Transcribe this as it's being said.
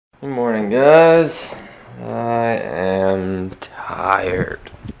Good morning, guys. I am tired.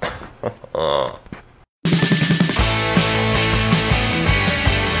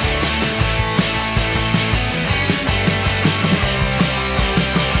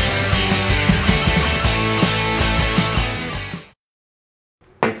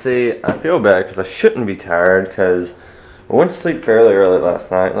 And see, I feel bad because I shouldn't be tired because I went to sleep fairly early last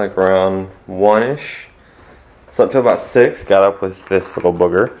night, like around 1-ish. Slept till about 6, got up with this little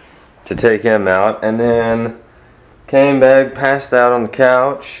booger to take him out, and then came back, passed out on the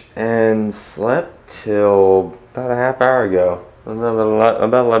couch, and slept till about a half hour ago,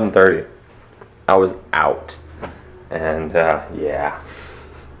 about 11:30. I was out, and yeah,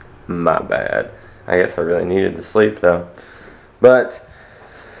 my bad. I guess I really needed to sleep though. But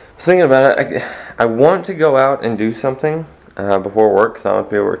I was thinking about it. I want to go out and do something before work, because I don't have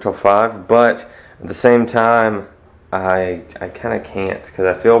to be at work till 5, but at the same time, I kind of can't, because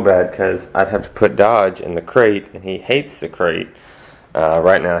I feel bad, because I'd have to put Dodge in the crate, and he hates the crate.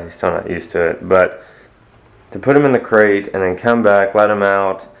 Right now, he's still not used to it, but to put him in the crate, and then come back, let him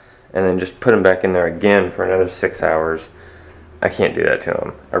out, and then just put him back in there again for another 6 hours, I can't do that to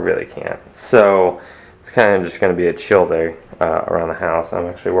him. I really can't. So it's kind of just going to be a chill day around the house. I'm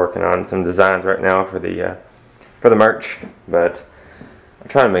actually working on some designs right now for the merch, but I'm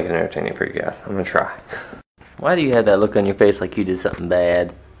trying to make it entertaining for you guys. I'm going to try. Why do you have that look on your face like you did something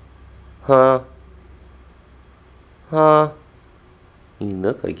bad? Huh? Huh? You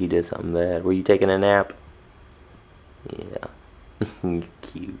look like you did something bad. Were you taking a nap? Yeah. You're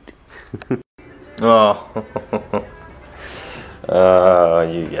cute. Oh. Oh,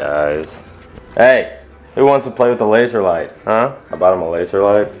 you guys. Hey, who wants to play with the laser light? Huh? I bought him a laser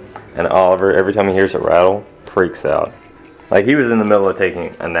light, and Oliver, every time he hears it rattle, freaks out. Like, he was in the middle of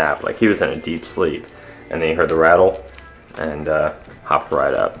taking a nap. Like, he was in a deep sleep. And then he heard the rattle and hopped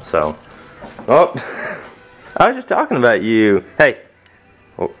right up. So, oh, I was just talking about you. Hey,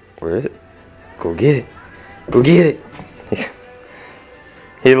 oh, where is it? Go get it. Go get it.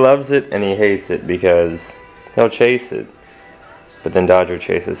 He loves it and he hates it because he'll chase it, but then Dodger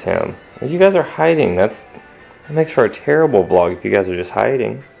chases him. You guys are hiding. That makes for a terrible vlog if you guys are just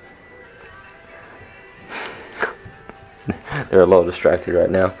hiding. They're a little distracted right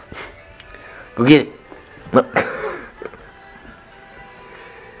now. Go get it.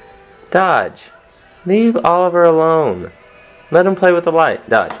 Dodge, leave Oliver alone. Let him play with the light.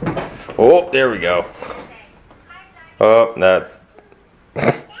 Dodge. Oh, there we go. Oh, that's...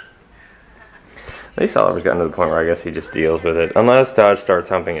 At least Oliver's gotten to the point where I guess he just deals with it. Unless Dodge starts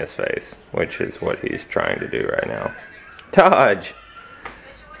humping his face, which is what he's trying to do right now. Dodge!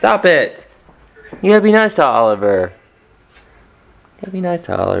 Stop it! You gotta be nice to Oliver. You gotta be nice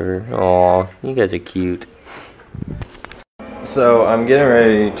to Oliver. Aw, you guys are cute. So I'm getting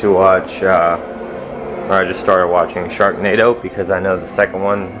ready to watch, or I just started watching Sharknado because I know the second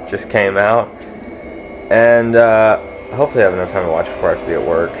one just came out, and hopefully I have enough time to watch it before I have to be at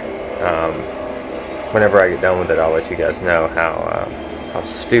work. Whenever I get done with it, I'll let you guys know how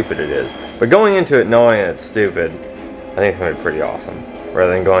stupid it is. But going into it knowing it's stupid, I think it's going to be pretty awesome,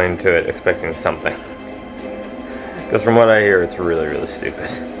 rather than going into it expecting something. Because from what I hear, it's really, really stupid.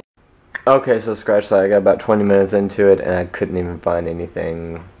 Okay, so scratch that. I got about 20 minutes into it, and I couldn't even find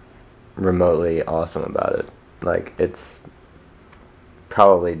anything remotely awesome about it. Like, it's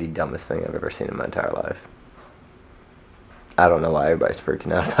probably the dumbest thing I've ever seen in my entire life. I don't know why everybody's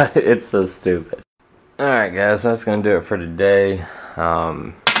freaking out about it. It's so stupid. Alright, guys, that's going to do it for today.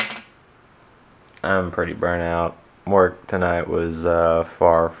 I'm pretty burnt out. Work tonight was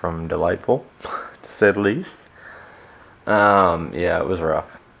far from delightful, to say the least. Yeah, it was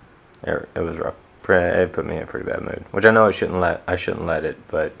rough. It was rough. It put me in a pretty bad mood, which I know I shouldn't let it,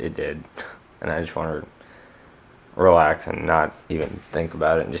 but it did. And I just want to relax and not even think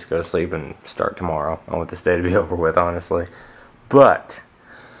about it and just go to sleep and start tomorrow. I want this day to be over with, honestly. But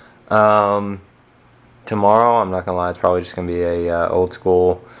tomorrow, I'm not gonna lie, it's probably just gonna be a old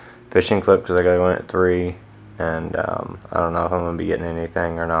school fishing clip because I gotta go in at 3, and I don't know if I'm gonna be getting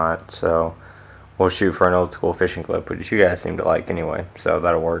anything or not. So we'll shoot for an old school fishing clip, which you guys seem to like anyway, so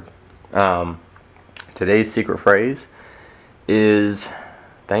that'll work. Today's secret phrase is,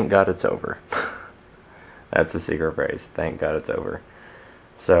 thank God it's over. That's the secret phrase, thank God it's over.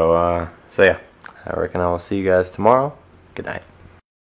 So yeah, I reckon I will see you guys tomorrow. Good night.